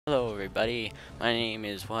Hello everybody, my name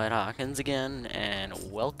is Wyatt Hawkins again, and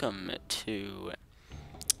welcome to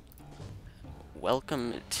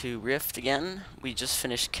Rift again. We just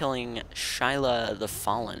finished killing Shyla the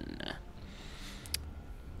Fallen.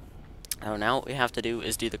 Now what we have to do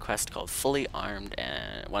is do the quest called Fully Armed,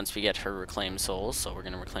 and once we get her reclaimed souls, so we're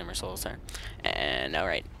gonna reclaim her souls there. And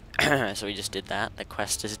alright, so we just did that, the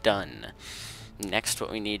quest is done. Next what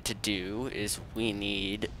we need to do is we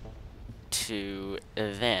need to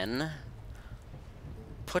then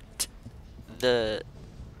put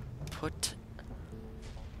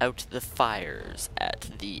out the fires at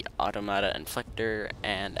the automata inflictor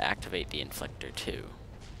and activate the inflictor too.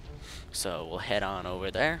 So we'll head on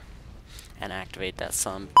over there and activate that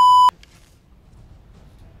some.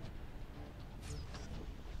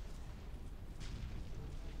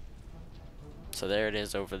 So there it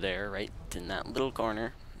is over there, right in that little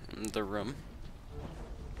corner in the room,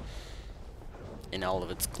 in all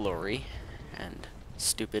of its glory and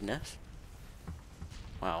stupidness.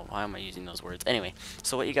 Wow, why am I using those words? Anyway,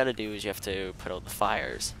 so what you gotta do is you have to put out the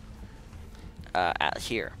fires at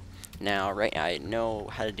here. Now, right, I know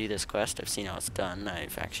how to do this quest. I've seen how it's done.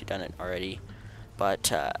 I've actually done it already.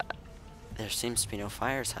 But there seems to be no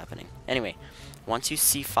fires happening. Anyway, once you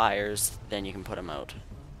see fires, then you can put them out.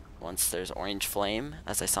 Once there's orange flame,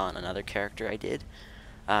 as I saw in another character I did,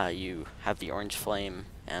 you have the orange flame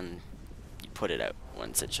and you put it out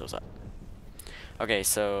once it shows up. Okay,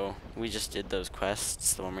 so we just did those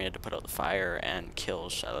quests, the one we had to put out the fire and kill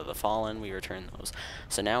Shyla the Fallen. We returned those.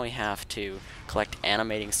 So now we have to collect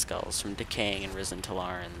animating skulls from decaying and risen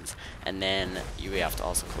Talarans, and then we have to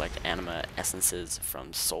also collect anima essences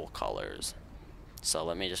from soul collars. So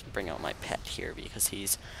let me just bring out my pet here because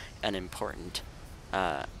he's an important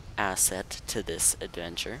asset to this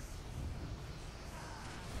adventure.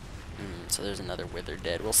 So there's another withered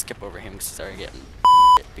dead. We'll skip over him because he's already getting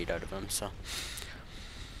beat out of him, so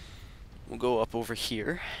we'll go up over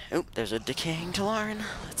here. Oh, there's a decaying Talaran.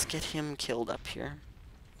 Let's get him killed up here.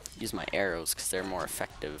 Use my arrows because they're more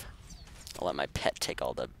effective. I'll let my pet take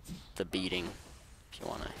all the beating. If you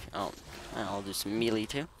wanna, I'll do some melee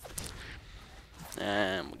too.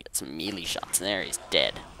 And we'll get some melee shots in there. He's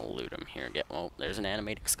dead. We'll loot him here. Well, there's an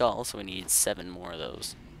animating skull, so we need 7 more of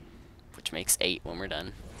those, which makes 8 when we're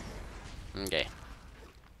done. Okay.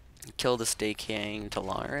 Kill this decaying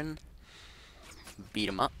Talaran. Beat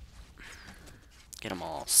him up. Get them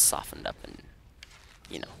all softened up and,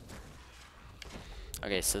 you know.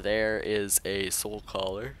 Okay, so there is a soul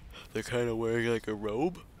collar. They're kind of wearing like a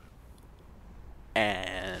robe.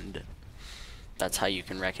 And that's how you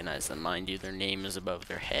can recognize them. Mind you, their name is above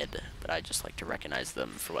their head, but I just like to recognize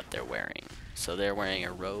them for what they're wearing. So they're wearing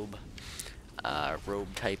a robe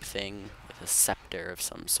type thing with a scepter of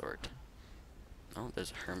some sort. Oh,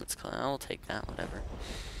 there's a hermit's claw. I'll take that, whatever.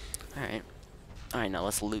 Alright. Alright, now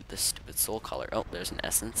let's loot this stupid soul collar. Oh, there's an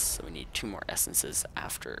essence, so we need 2 more essences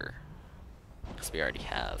after, because we already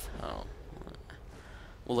have. Oh,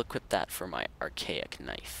 we'll equip that for my archaic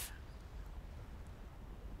knife.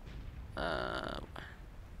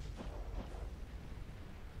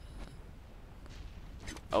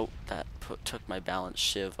 Oh, that took my balance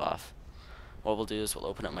shiv off. What we'll do is we'll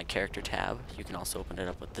open up my character tab. You can also open it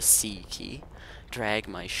up with the C key. Drag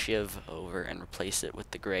my shiv over and replace it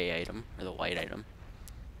with the gray item, or the white item.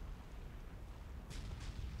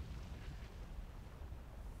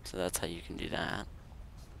 So that's how you can do that.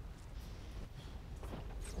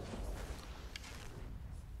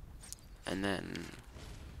 And then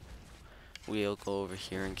we'll go over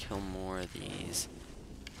here and kill more of these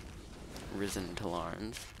risen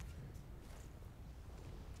Talarans.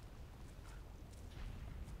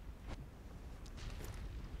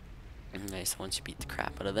 Okay, so once you beat the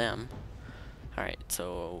crap out of them. Alright,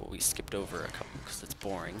 so we skipped over a couple because it's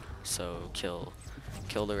boring. So kill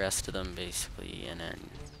the rest of them basically, and then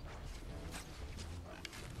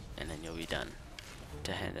you'll be done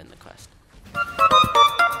to hand in the quest.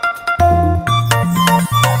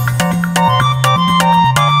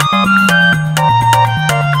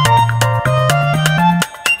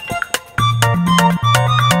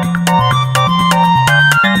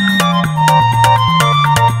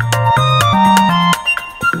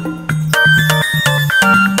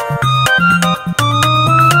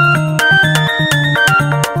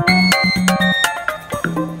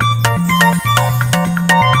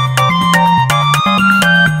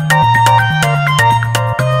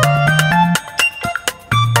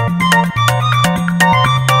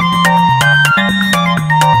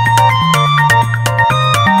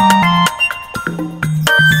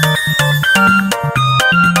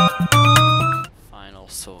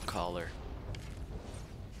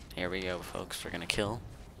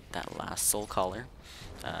 that last soul collar.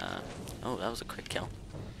 Oh, that was a quick kill.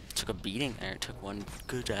 Took a beating there. Took one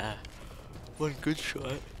good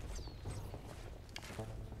shot,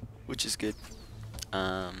 which is good.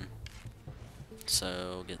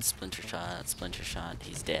 So get splinter shot.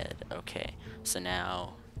 He's dead. Okay. So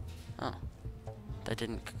now, oh, that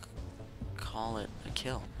didn't call it a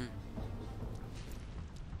kill.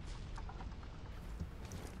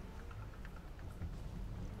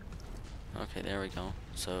 Okay, there we go.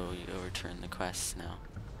 So you overturn the quests now.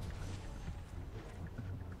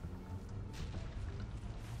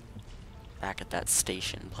 Back at that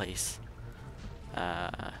station place.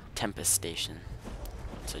 Tempest Station.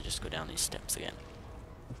 So just go down these steps again.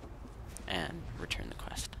 And return the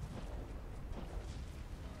quest.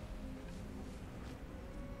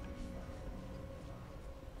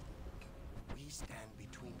 We stand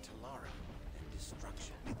between Talara and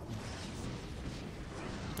destruction.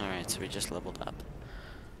 Alright, so we just leveled up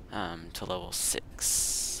to level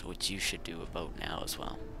 6, which you should do about now as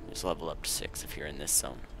well. Just level up to 6 if you're in this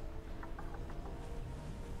zone.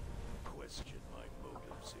 Question my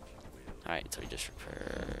motives, if you will. Alright, so we just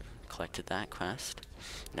collected that quest.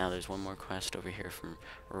 Now there's one more quest over here from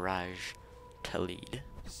Raj Talid.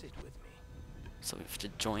 Sit with me. So we have to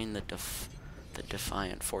join the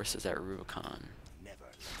Defiant Forces at Rubicon. Never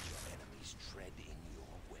let your enemies tread in your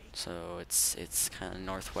way. So it's kind of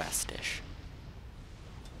northwest-ish.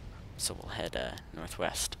 So we'll head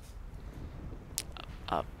northwest.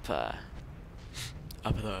 Up the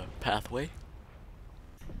pathway.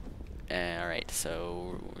 Alright,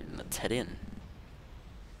 so let's head in.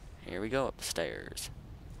 Here we go, up the stairs.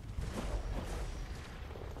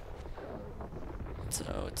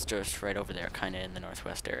 So it's just right over there, kind of in the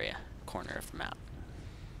northwest area, corner of the map.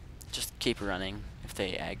 Just keep running. If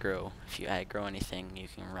you aggro anything, you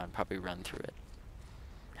can probably run through it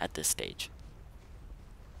at this stage.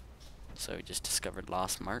 So we just discovered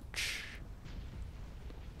Lost March.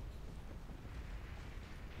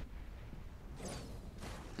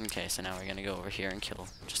 Okay, so now we're gonna go over here and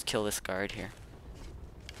just kill this guard here.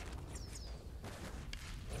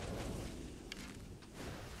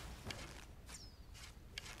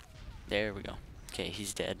 There we go. Okay,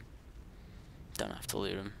 he's dead. Don't have to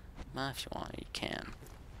loot him. Well, if you want, you can.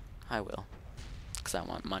 I will, because I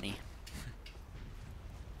want money.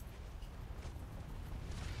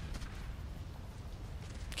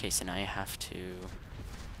 Okay, so now you have to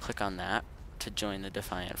click on that to join the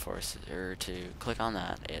Defiant Forces, or to click on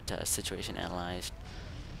that at Situation Analyzed,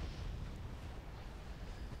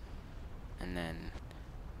 and then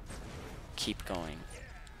keep going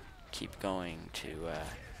to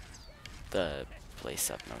the place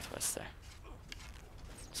up northwest there.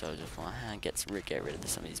 So just want to get rid of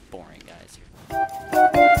some of these boring guys here.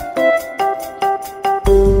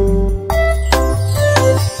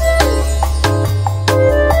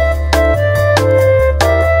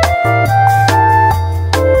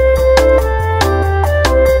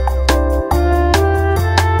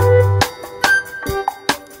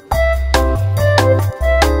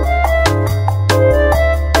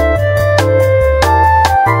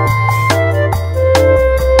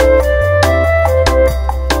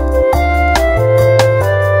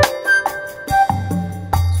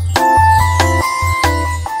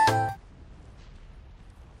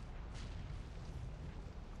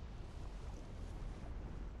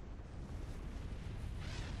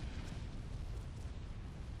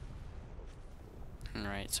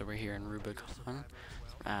 Alright, so we're here in Rubicon.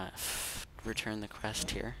 Return the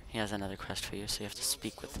quest here. He has another quest for you, so you have to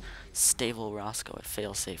speak with Stable Roscoe at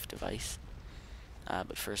Failsafe Device.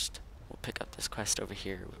 But first, we'll pick up this quest over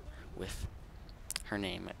here with her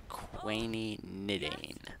name, Quainy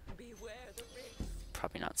Nidane.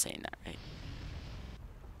 Probably not saying that right.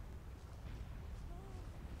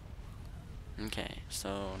 Okay,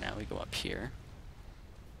 so now we go up here.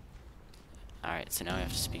 Alright, so now we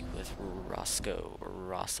have to speak with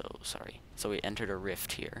Rosso, sorry. So we entered a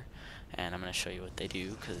rift here, and I'm going to show you what they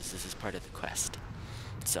do, because this is part of the quest.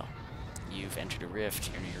 So, you've entered a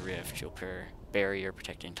rift, you're near a rift, your barrier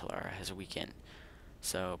protecting Talara has weakened.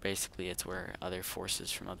 So basically it's where other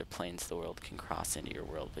forces from other planes of the world can cross into your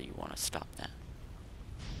world, but you want to stop that.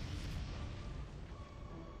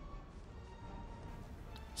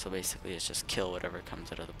 So basically it's just kill whatever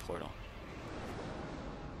comes out of the portal.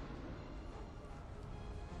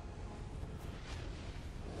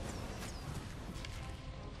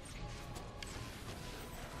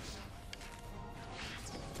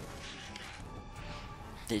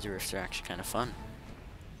 These rifts are actually kind of fun.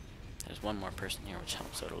 There's one more person here, which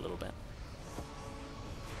helps out a little bit.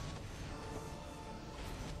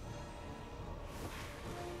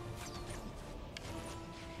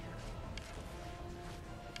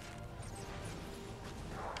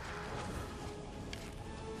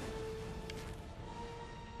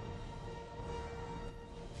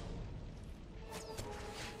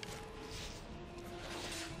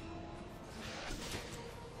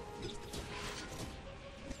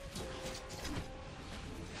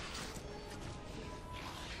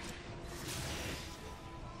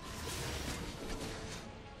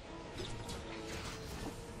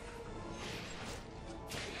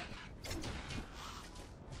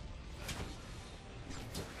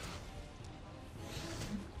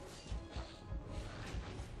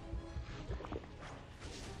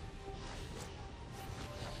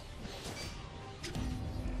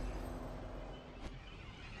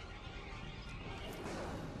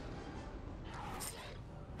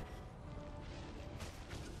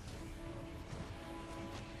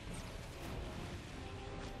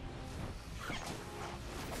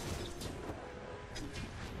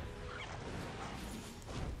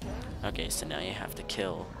 Okay, so now you have to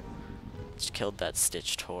kill. Just killed that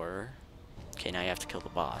stitched horror. Okay, now you have to kill the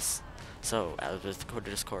boss. So, out of the Code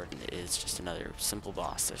Discord is just another simple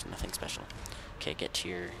boss. There's nothing special. Okay, get to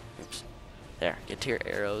your... Oops. There. Get to your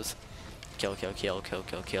arrows. Kill, kill, kill, kill,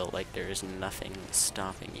 kill, kill. Like, there's nothing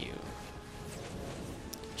stopping you.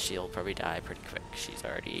 She'll probably die pretty quick. She's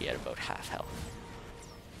already at about half health.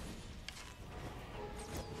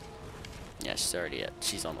 Yeah,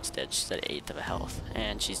 she's almost dead. She's at 1/8 of a health.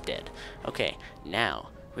 And she's dead. Okay, now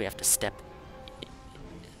we have to step...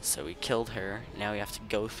 So we killed her. Now we have to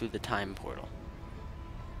go through the time portal.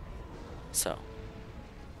 So,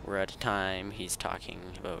 we're at a time he's talking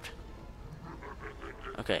about...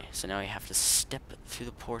 Okay, so now we have to step through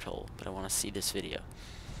the portal, but I want to see this video.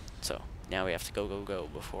 So, now we have to go, go, go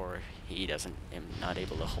before he doesn't... I'm not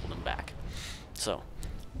able to hold him back. So,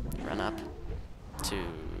 run up to...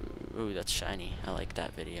 Ooh, that's shiny. I like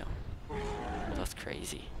that video. That's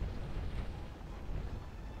crazy.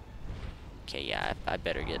 Okay, yeah, I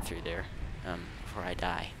better get through there before I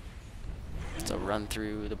die. So run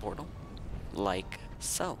through the portal, like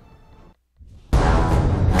so.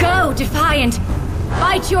 Go, Defiant!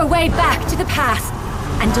 Fight your way back to the past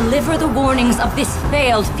and deliver the warnings of this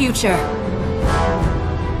failed future.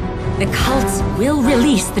 The cults will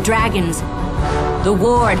release the dragons. The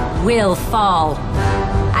ward will fall.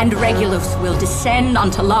 And Regulus will descend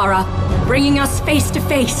on Talara, bringing us face to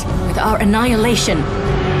face with our annihilation.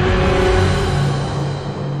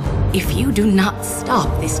 If you do not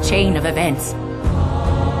stop this chain of events,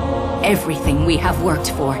 everything we have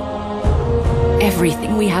worked for,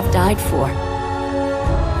 everything we have died for,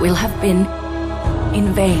 will have been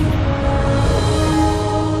in vain.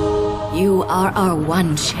 You are our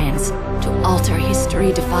one chance to alter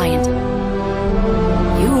history, Defiant.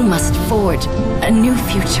 You must forge a new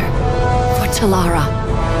future for Talara.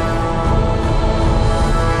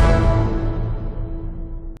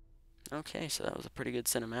 Okay, so that was a pretty good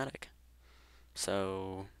cinematic.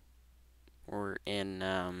 So, we're in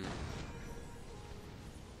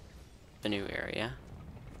the new area,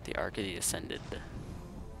 the Ark of the Ascended.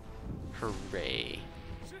 Hooray.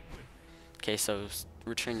 Okay, so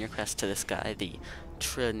return your quest to this guy, the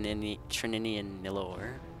Trininian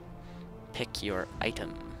Nilor. Pick your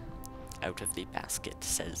item out of the basket,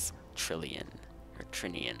 says Trillion, or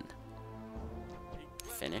Trinian.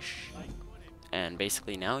 Finish. And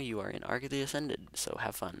basically now you are in Ark of the Ascended, so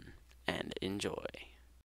have fun and enjoy.